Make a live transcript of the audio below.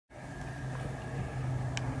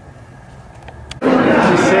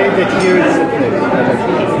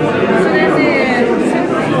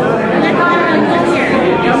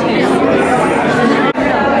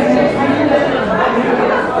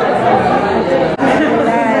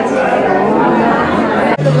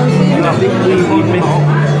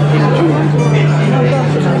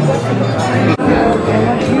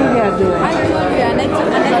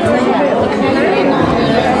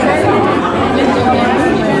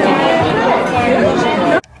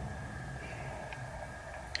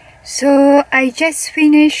So we just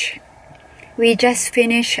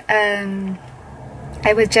finished,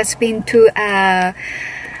 I was just been to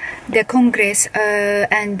the Congress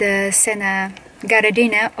and the Sena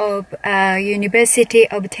Garadina of University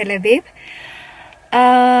of Tel Aviv,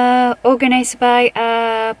 organized by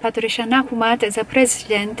Patricia Nahumat as a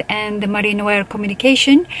president and Marine Wire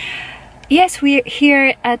Communication. Yes, we're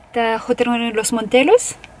here at the Hotel Los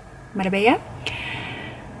Montelos, Marbella.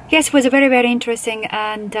 Yes, it was very, very interesting,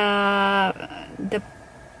 and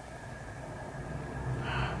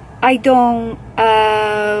I don't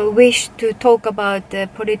wish to talk about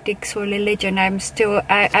politics or religion. I'm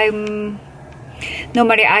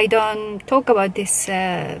normally I don't talk about this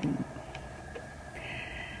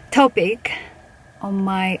topic on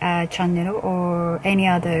my channel or any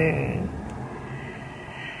other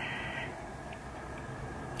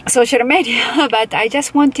social media, but I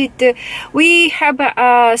just wanted to. We have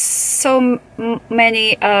so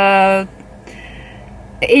many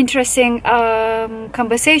interesting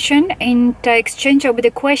conversation in the exchange of the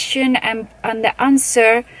question and the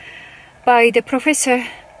answer by the professor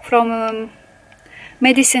from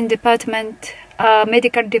medicine department,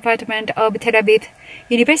 medical department of Tel Aviv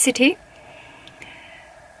University.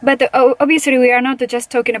 But obviously we are not just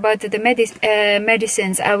talking about the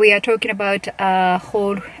medicines, we are talking about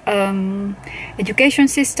whole education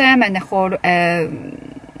system and the whole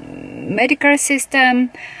medical system,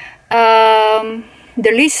 the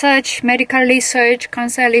research, medical research,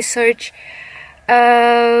 cancer research,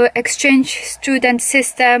 exchange student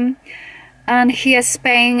system, and here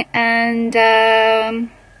Spain and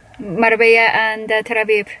Marbella and Tel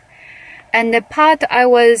Aviv. And the part I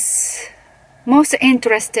was most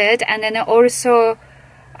interested, and then also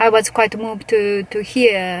I was quite moved to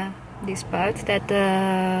hear this part that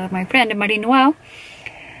my friend Marinois,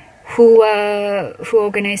 who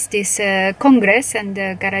organized this congress and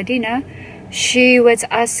Garadina, she was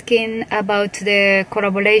asking about the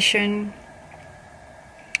collaboration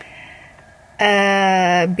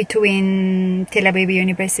between Tel Aviv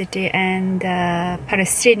University and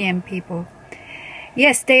Palestinian people.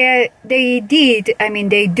 Yes, they did. I mean,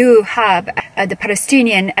 they do have the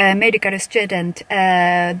Palestinian medical student.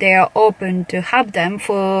 They are open to have them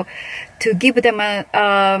to give them a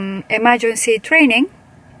emergency training,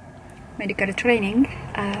 medical training,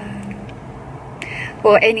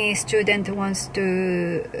 for any student who wants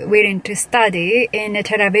to willing to study in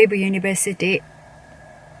Tel Aviv University.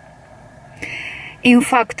 In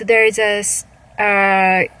fact, there is a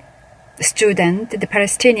student, the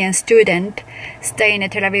Palestinian student, staying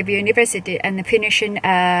at Tel Aviv University and finishing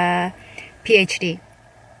a PhD.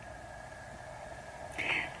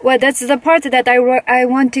 Well, that's the part that I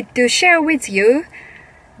wanted to share with you,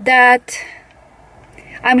 that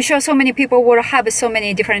I'm sure so many people will have so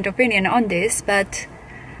many different opinions on this, but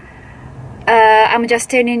I'm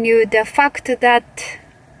just telling you the fact that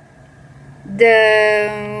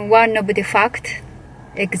the one of the fact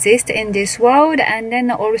exist in this world, and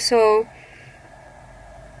then also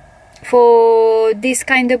for this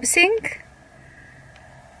kind of thing,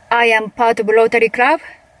 I am part of Rotary Club,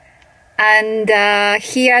 and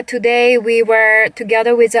here today we were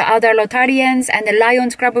together with the other Rotarians and the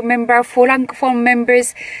Lions Club member, Francophone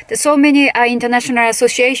members. There's so many international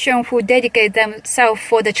associations who dedicate themselves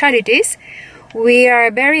for the charities. We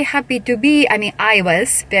are very happy to be, I mean, I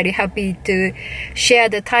was very happy to share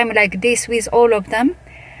the time like this with all of them.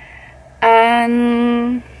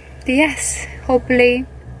 And yes, hopefully,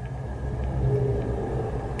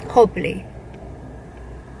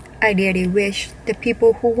 I really wish the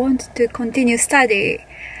people who want to continue study,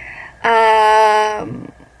 the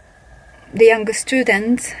young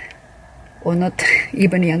students, or not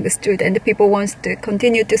even young students, the people who want to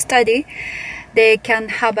continue to study, they can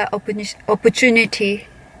have an opportunity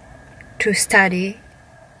to study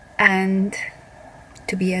and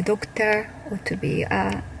to be a doctor or to be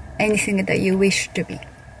anything that you wish to be.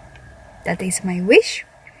 That is my wish.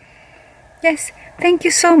 Yes, thank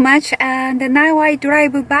you so much. And now I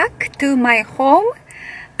drive back to my home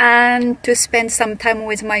and to spend some time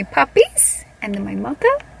with my puppies and my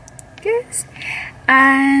mother. Yes,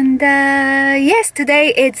 and yes,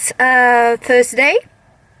 today it's Thursday.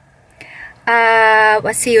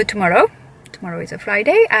 I'll see you tomorrow. Tomorrow is a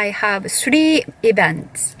Friday. I have 3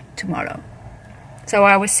 events tomorrow. So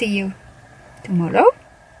I will see you tomorrow.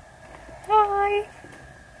 Bye.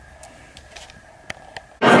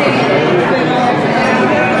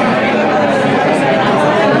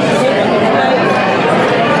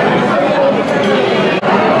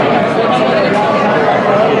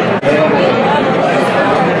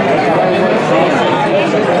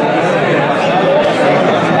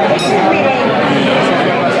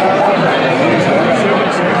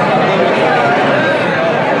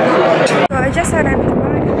 Just arrived to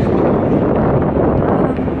work.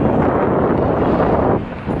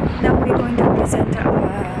 Now we're going to present our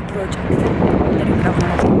project.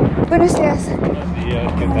 Buenos días. Buenos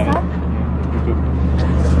días, ¿qué tal?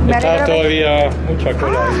 Está todavía mucha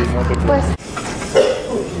cola y no te pues.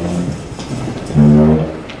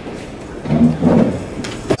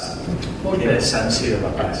 ¿Quiénes han sido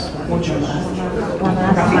papás? Muchos.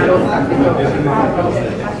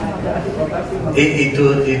 ¿Y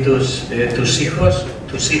tus hijos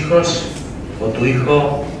o tu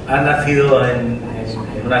hijo han nacido en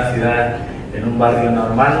una ciudad, en un barrio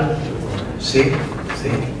normal? Sí, sí.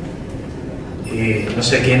 Y no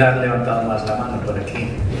sé quién ha levantado más la mano por aquí.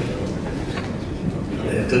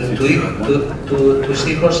 ¿Tus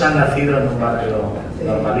hijos han nacido en un barrio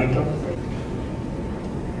normalito?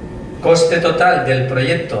 Coste total del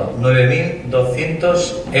proyecto,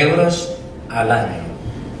 9.200 euros al año.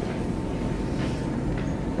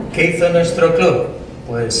 ¿Qué hizo nuestro club?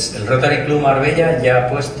 Pues el Rotary Club Marbella ya ha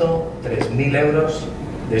puesto 3.000 euros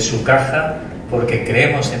de su caja porque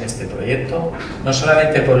creemos en este proyecto, no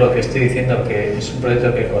solamente por lo que estoy diciendo que es un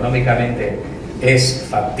proyecto que económicamente es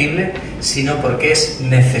factible, sino porque es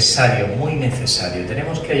necesario, muy necesario.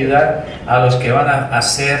 Tenemos que ayudar a los que van a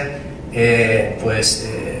ser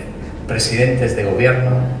presidentes de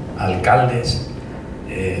gobierno, alcaldes,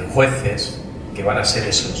 jueces, que van a ser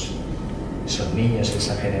esos niños,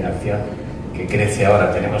 esa generación que crece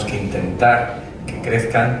ahora. Tenemos que intentar que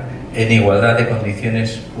crezcan en igualdad de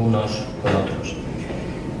condiciones unos con otros.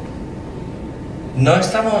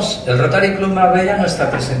 El Rotary Club Marbella no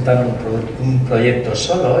está presentando un proyecto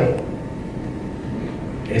solo hoy.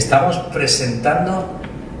 Estamos presentando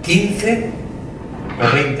 15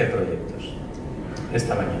 o 20 proyectos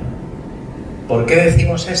esta mañana. ¿Por qué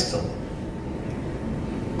decimos esto?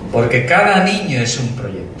 Porque cada niño es un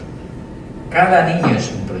proyecto. Cada niño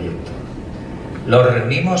es un proyecto. Los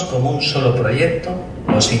reunimos como un solo proyecto,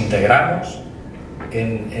 los integramos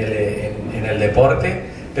en el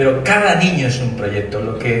deporte, pero cada niño es un proyecto.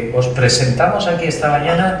 Lo que os presentamos aquí esta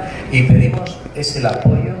mañana y pedimos es el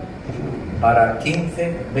apoyo para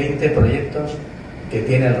 15, 20 proyectos que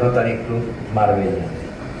tiene el Rotary Club Marbella.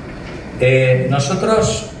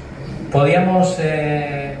 Nosotros podíamos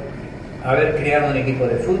haber creado un equipo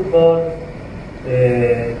de fútbol,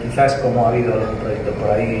 quizás como ha habido algún proyecto por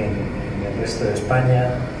ahí en el resto de España,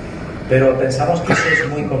 pero pensamos que eso es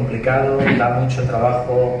muy complicado, da mucho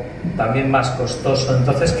trabajo, también más costoso.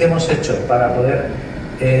 Entonces, ¿qué hemos hecho para poder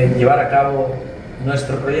llevar a cabo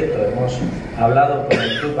nuestro proyecto? Hemos hablado con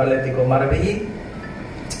el Club Atlético Marbellí,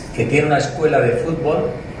 que tiene una escuela de fútbol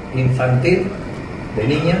infantil de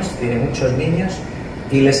niños, tiene muchos niños,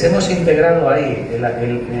 y les hemos integrado ahí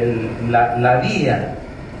la vía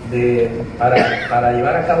para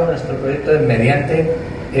llevar a cabo nuestro proyecto mediante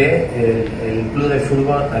el Club de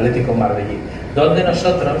Fútbol Atlético Marbellí, donde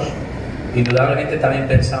nosotros indudablemente también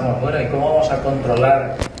pensamos, bueno, ¿y cómo vamos a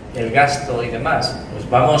controlar el gasto y demás? Pues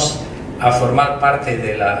vamos a formar parte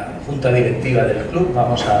de la junta directiva del club,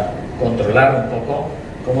 vamos a controlar un poco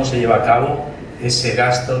cómo se lleva a cabo ese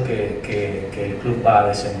gasto que el club va a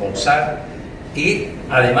desembolsar. Y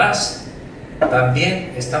además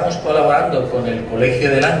también estamos colaborando con el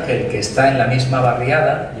Colegio del Ángel, que está en la misma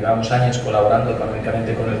barriada, llevamos años colaborando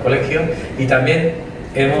económicamente con el colegio, y también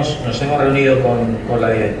nos hemos reunido con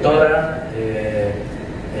la directora,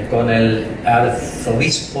 con el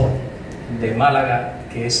arzobispo de Málaga,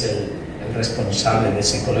 que es el responsable de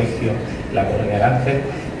ese colegio, la Colonia del Ángel,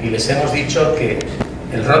 y les hemos dicho que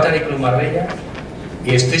el Rotary Club Marbella,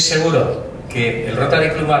 y estoy seguro que el Rotary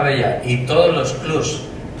Club Marbella y todos los clubs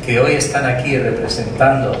que hoy están aquí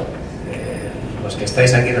representando, los que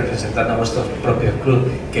estáis aquí representando a vuestros propios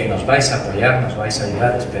clubs, que nos vais a apoyar, nos vais a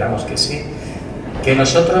ayudar, esperamos que sí, que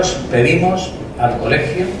nosotros pedimos al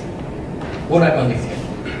colegio una condición.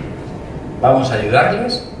 Vamos a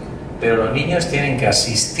ayudarles, pero los niños tienen que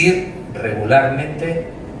asistir regularmente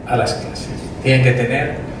a las clases, tienen que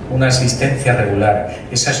tener una asistencia regular.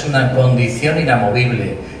 Esa es una condición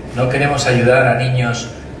inamovible. No queremos ayudar a niños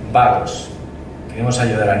vagos, queremos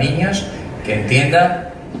ayudar a niños que entiendan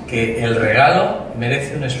que el regalo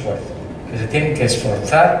merece un esfuerzo, que se tienen que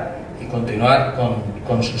esforzar y continuar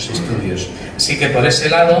con sus estudios. Así que por ese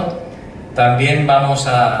lado también vamos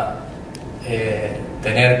a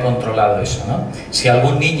tener controlado eso, ¿no? Si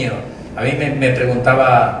algún niño, a mí me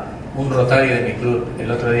preguntaba un rotario de mi club el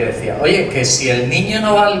otro día, decía, oye, que si el niño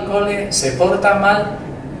no va al cole, se porta mal,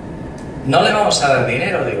 no le vamos a dar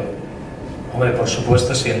dinero. Digo, hombre, por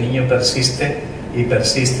supuesto, si el niño persiste y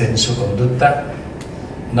persiste en su conducta,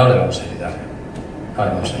 no le vamos a ayudar, no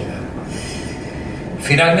le vamos a ayudar.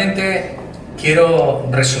 Finalmente, quiero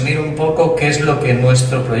resumir un poco qué es lo que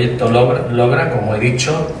nuestro proyecto logra, como he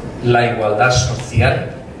dicho, la igualdad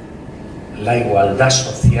social,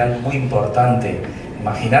 muy importante.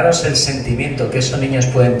 Imaginaros el sentimiento que esos niños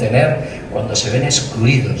pueden tener cuando se ven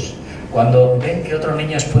excluidos, cuando ven que otros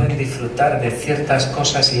niños pueden disfrutar de ciertas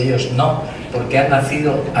cosas y ellos no, porque han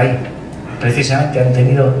nacido ahí, precisamente han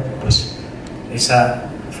tenido pues esa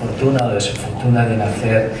fortuna o desfortuna de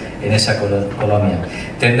nacer en esa colonia.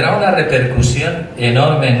 Tendrá una repercusión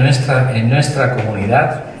enorme en nuestra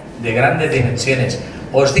comunidad de grandes dimensiones.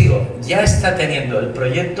 Os digo, ya está teniendo el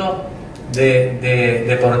proyecto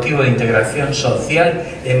deportivo de integración social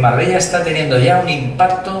en Marbella, está teniendo ya un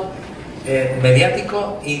impacto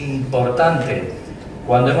mediático importante.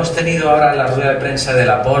 Cuando hemos tenido ahora la rueda de prensa de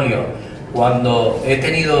la polio, cuando he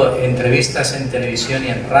tenido entrevistas en televisión y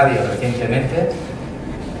en radio recientemente,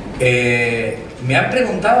 me han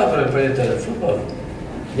preguntado por el proyecto del fútbol.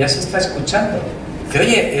 Ya se está escuchando. Dice,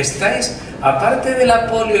 oye, estáis, aparte de la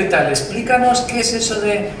polio y tal, explícanos qué es eso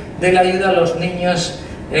de la ayuda a los niños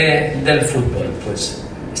del fútbol. Pues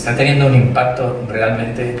está teniendo un impacto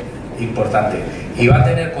realmente importante y va a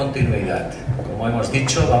tener continuidad. Como hemos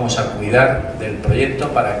dicho, vamos a cuidar del proyecto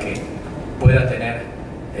para que pueda tener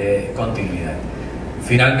continuidad.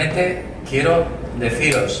 Finalmente, quiero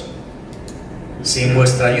deciros, sin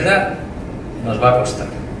vuestra ayuda nos va a costar,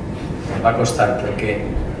 porque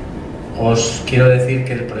os quiero decir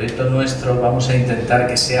que el proyecto nuestro vamos a intentar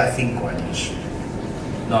que sea 5 años,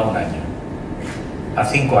 no a 1 año. A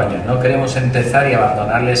 5 años, no queremos empezar y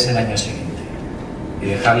abandonarles el año siguiente y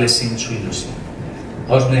dejarles sin su ilusión.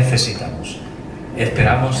 Os necesitamos.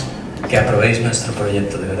 Esperamos que aprobéis nuestro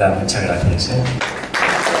proyecto, de verdad. Muchas gracias.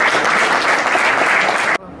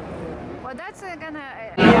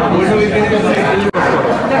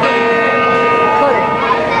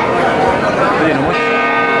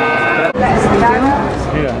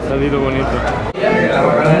 Mira, ha salido bonito.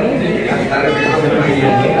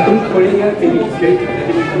 Un colega que dice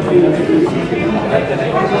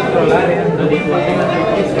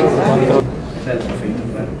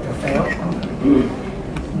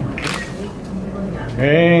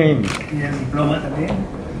 ¡Bien! y el diploma también.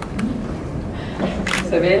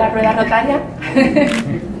 ¿Se ve la rueda rotaria?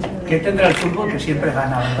 ¿Qué tendrá el fútbol que siempre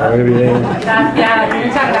gana, verdad? Muy bien. Gracias,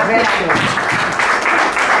 muchas gracias.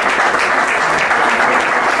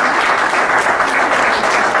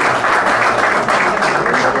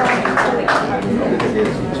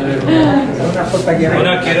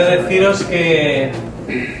 Bueno, quiero deciros que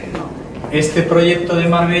este proyecto de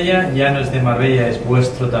Marbella ya no es de Marbella, es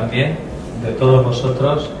vuestro también, de todos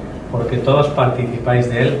vosotros, porque todos participáis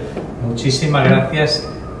de él. Muchísimas gracias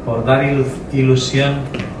por dar ilusión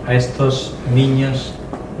a estos niños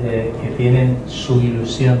que tienen su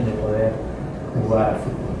ilusión de poder jugar al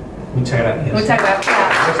fútbol. Muchas gracias. Muchas gracias.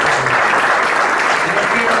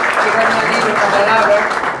 Quiero añadir una palabra,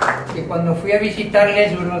 que cuando fui a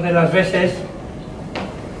visitarles una de las veces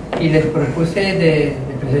y les propuse de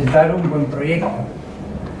presentar un buen proyecto,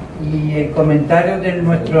 y el comentario de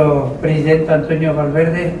nuestro presidente Antonio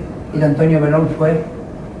Valverde y de Antonio Belón fue: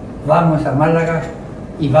 vamos a Málaga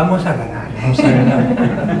y vamos a ganar. Vamos a ganar.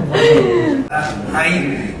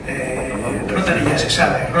 Hay Rotarian, ya se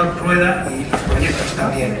sabe, rueda, y los proyectos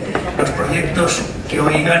también. Los proyectos que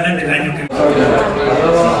hoy ganan el año que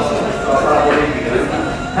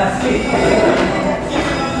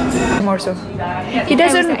Morsel. He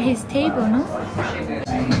doesn't at his table, no?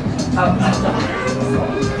 I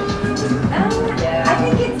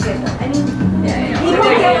think it's good. I mean, people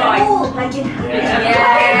get old, like it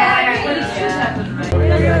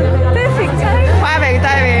Perfect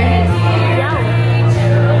timing.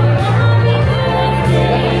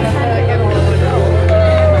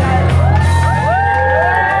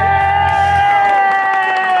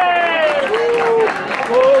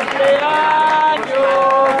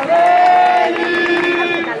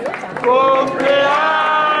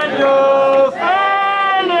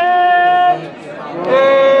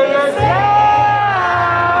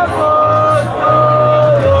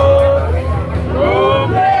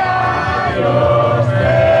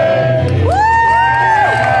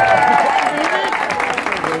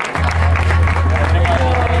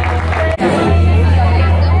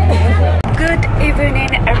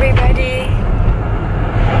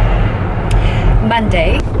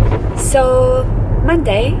 So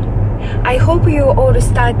Monday, I hope you all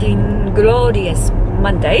starting glorious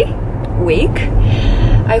Monday week.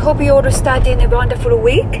 I hope you all starting a wonderful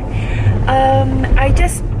week. I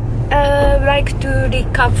just like to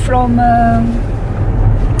recap from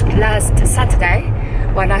last Saturday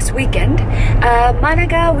or last weekend.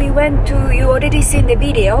 Malaga, we went to, you already seen the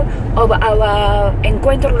video of our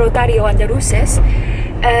Encuentro Rotario Andaluces.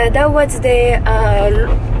 That was the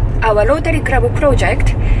our Rotary Club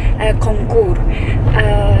project concours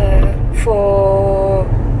for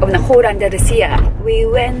the whole Andalusia. We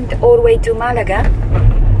went all the way to Malaga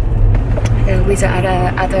with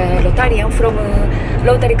other Rotarian from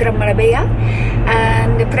Rotary Club Marbella,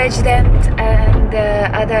 and the president and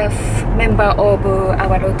other member of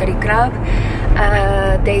our Rotary Club.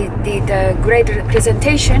 They did a great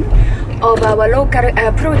representation of our local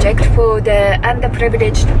project for the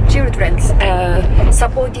underprivileged children,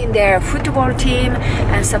 supporting their football team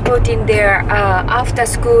and supporting their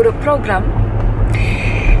after-school program.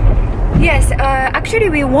 Yes, actually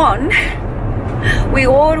we won. We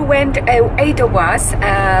all went, 8 of us,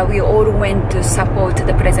 we all went to support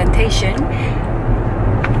the presentation.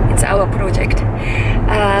 It's our project.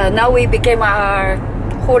 Now we became our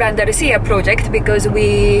whole Andalusia project because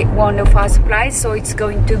we won the first prize, so it's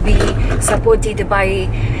going to be supported by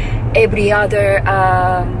every other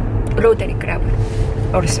Rotary Club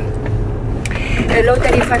also. The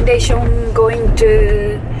Rotary Foundation going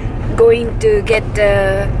to get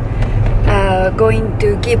going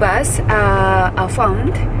to give us a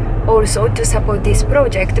fund also to support this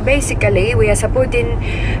project. Basically, we are supporting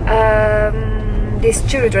these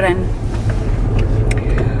children,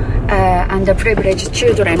 underprivileged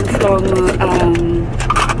children from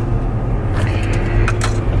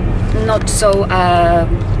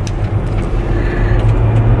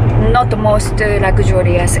not the most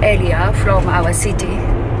luxurious area from our city.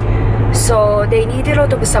 So they need a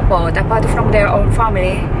lot of support apart from their own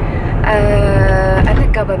family. And the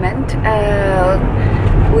government,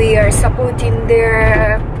 we are supporting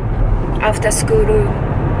their after-school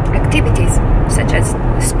activities such as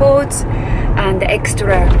sports and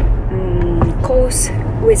extra course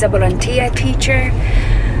with a volunteer teacher.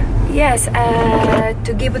 Yes,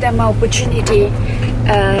 to give them an opportunity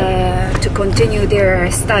to continue their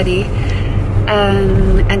study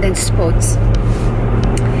and then sports.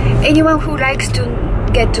 Anyone who likes to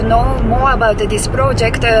get to know more about this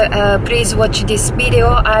project, please watch this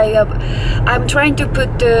video. I'm trying to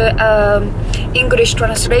put the English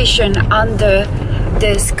translation under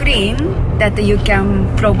the screen that you can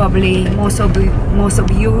probably, most of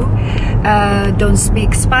you don't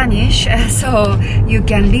speak Spanish, so you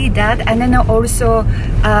can read that, and then also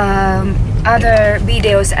other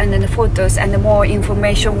videos and then photos and more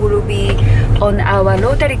information will be on our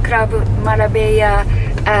Rotary Club Marbella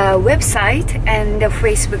website and the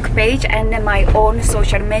Facebook page, and my own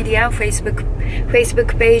social media, Facebook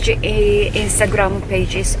page, Instagram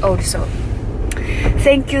pages also.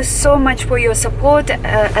 Thank you so much for your support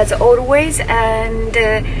as always, and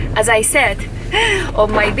as I said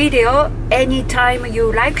on my video, anytime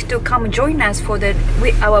you like to come join us for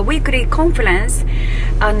our weekly conference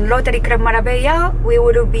on Rotary Club Marbella, we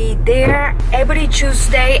will be there every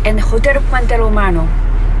Tuesday in Hotel Puente Romano.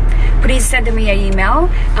 Please send me an email.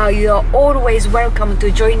 You are always welcome to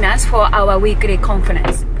join us for our weekly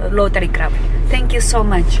conference, Rotary Club. Thank you so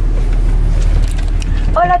much.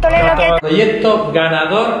 Hola Toledo. Proyecto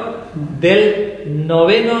ganador del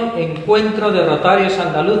 9º Encuentro de Rotarios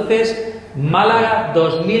Andaluces Málaga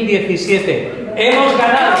 2017. ¡Hemos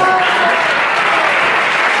ganado!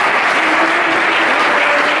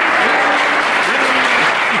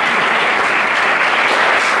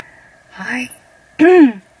 Hi.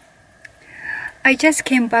 I just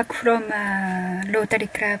came back from Rotary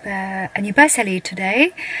Club anniversary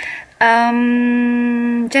today.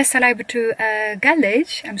 Just arrived to a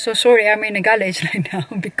garage. I'm so sorry, I'm in a garage right now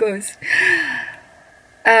because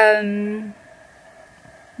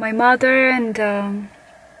my mother and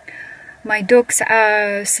my dogs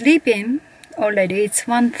are sleeping already. It's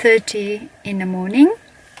 1:30 in the morning.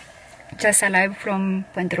 Just arrived from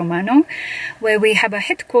Puente Romano, where we have a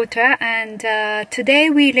headquarters, and today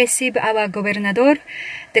we receive our gobernador,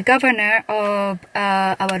 the governor of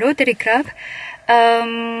our Rotary Club.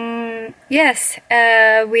 Yes,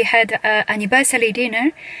 we had an anniversary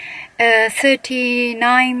dinner,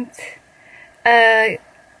 39th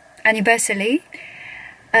anniversary,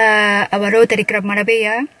 our Rotary Club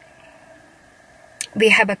Marbella. We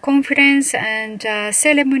have a conference and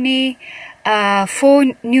ceremony.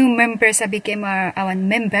 4 new members became our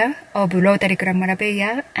member of Rotary Club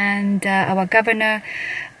Marbella, and our governor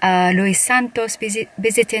Luis Santos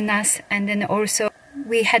visiting us, and then also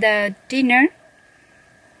we had a dinner,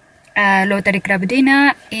 Rotary Club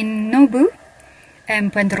dinner in Nobu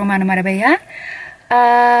and Puente Romano, Marbella.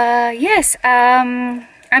 Yes, I'm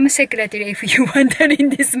a secretary if you wondering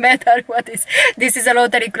this matter. This is a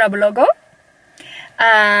Rotary Club logo.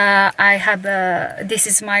 I have this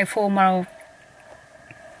is my formal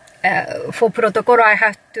for protocol. I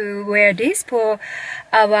have to wear this for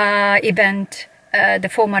our event, the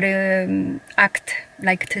formal act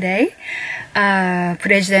like today.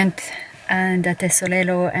 President and the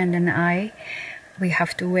tesorero and then we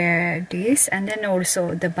have to wear this, and then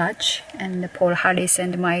also the badge and the Paul Harris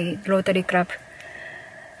and my Rotary Club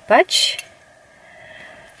badge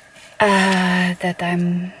that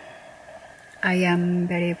I am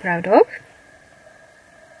very proud of.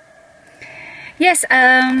 Yes,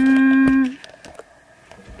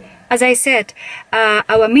 as I said,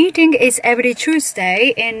 our meeting is every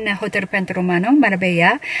Tuesday in Hotel Puente Romano,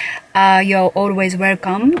 Marbella. You're always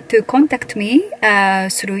welcome to contact me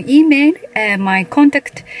through email. My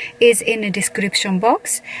contact is in the description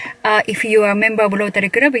box. If you are a member of Rotary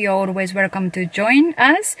Club, you're always welcome to join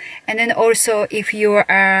us. And then also, if you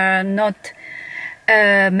are not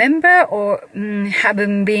a member or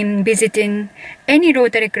haven't been visiting any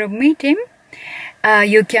Rotary Club meeting,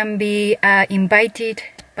 you can be invited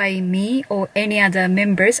by me or any other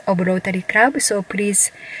members of Rotary Club. So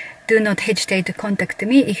please do not hesitate to contact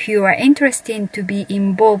me if you are interested to be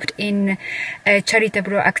involved in a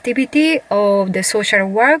charitable activity or the social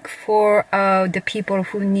work for the people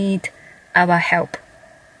who need our help.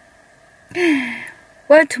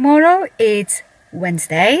 Well, tomorrow is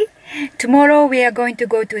Wednesday. Tomorrow we are going to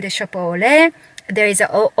go to the Chapole. There is an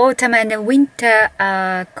autumn and winter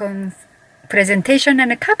presentation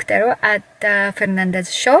and a cocktail at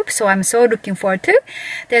Fernanda's shop, so I'm so looking forward to.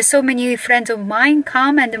 There's so many friends of mine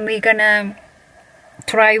come, and we're gonna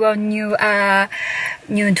try on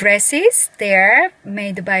new dresses there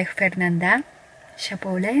made by Fernanda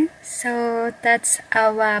Chapole. So that's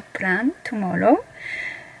our plan tomorrow.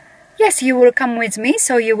 Yes, you will come with me,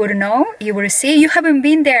 so you will know, you will see. You haven't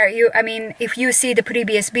been there. I mean, if you see the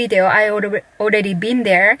previous video, I already been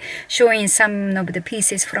there showing some of the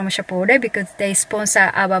pieces from Chapole because they sponsor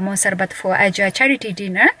our Monsalvat for Asia charity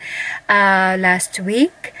dinner last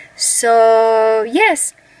week. So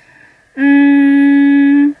yes,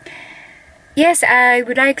 yes, I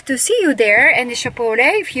would like to see you there in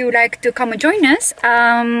Chapole if you would like to come join us.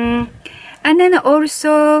 And then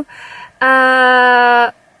also,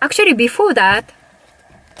 actually, before that,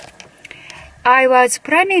 I was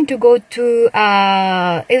planning to go to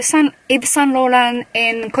Yves Saint Laurent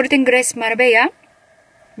in Corte Inglés, Marbella.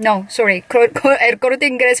 No, sorry, Corte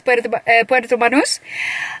Inglés, Puerto Banús.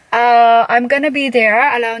 I'm gonna be there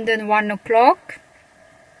around 1 o'clock.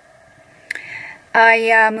 I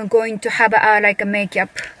am going to have like a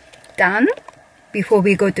makeup done before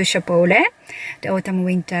we go to Chapole, the autumn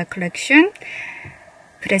winter collection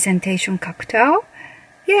presentation cocktail.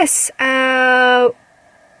 Yes,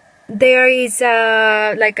 there is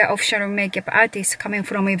like an official makeup artist coming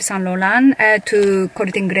from Yves Saint Laurent to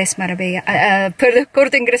Corte Inglés, Marbella,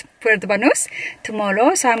 Corte Inglés, Puerto Banús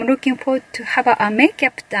tomorrow. So I'm looking forward to have a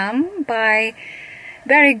makeup done by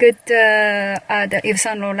very good the Yves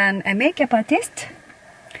Saint Laurent makeup artist.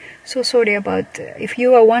 So sorry about if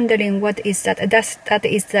you are wondering what is that. That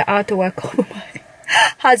is the artwork of my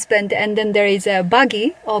husband, and then there is a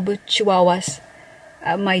buggy of chihuahuas.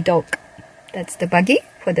 My dog. That's the buggy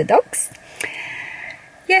for the dogs.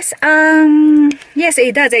 Yes, yes,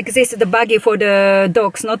 it does exist, the buggy for the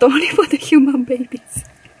dogs, not only for the human babies.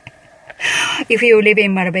 If you live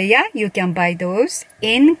in Marbella, you can buy those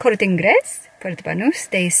in Corte Inglés, Puerto Banús.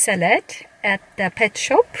 They sell it at the pet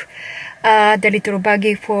shop. The little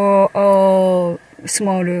buggy for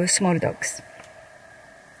small dogs.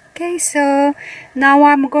 Okay, so now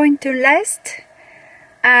I'm going to rest.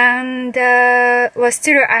 And well,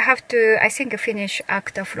 still I have to, I think, finish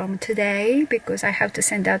ACTA from today because I have to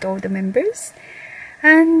send out all the members,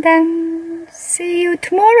 and then see you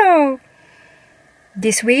tomorrow.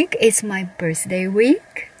 This week is my birthday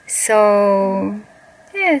week, so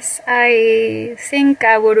yes, I think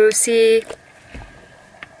I will see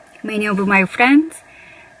many of my friends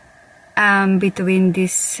between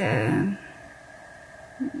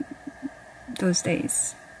those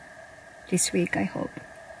days. This week, I hope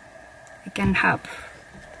I can have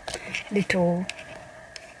little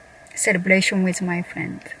celebration with my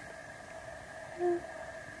friend.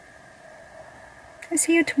 I'll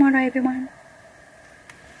see you tomorrow, everyone.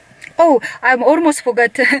 Oh, I almost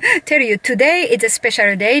forgot to tell you, today is a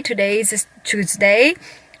special day. Today is Tuesday,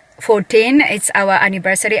 14, it's our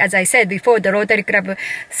anniversary. As I said before, the Rotary Club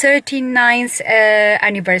 39th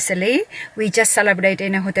anniversary. We just celebrate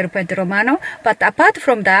in Hotel Puente Romano. But apart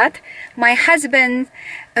from that, my husband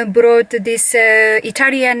brought this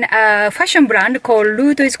Italian fashion brand called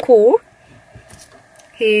Ludo is Cool.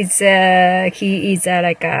 He is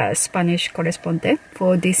like a Spanish correspondent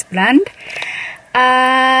for this brand.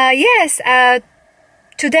 Yes,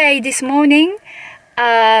 today, this morning,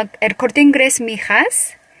 at Corte Inglés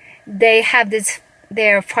Mijas, they have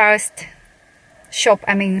their first shop,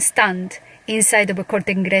 stand inside of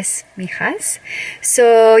Corte Inglés Mijas.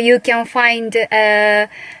 So you can find the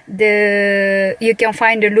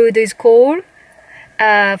Ludo is Cool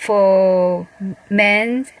for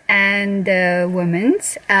men and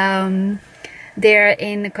women's. They're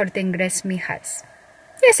in Corte Inglés Mijas.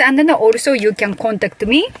 Yes, and then also you can contact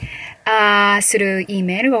me through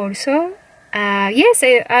email also. Yes,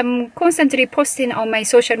 I'm constantly posting on my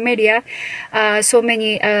social media so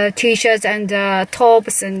many t-shirts and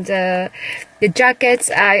tops and the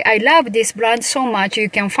jackets. I love this brand so much. You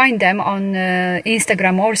can find them on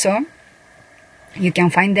Instagram also. You can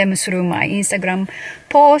find them through my Instagram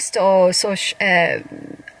post or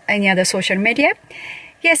any other social media.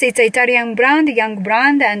 Yes, it's an Italian brand, young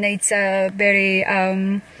brand, and it's a very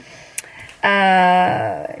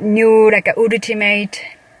new, like a ultimate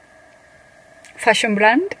fashion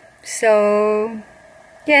brand. So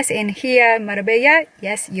yes, in here Marbella,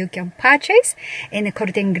 yes, you can purchase in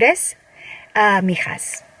Corte Inglés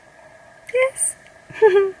Mijas. Yes.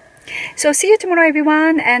 So see you tomorrow,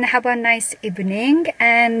 everyone, and have a nice evening.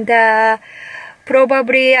 And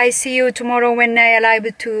probably I see you tomorrow when I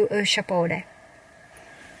arrive to Sapore.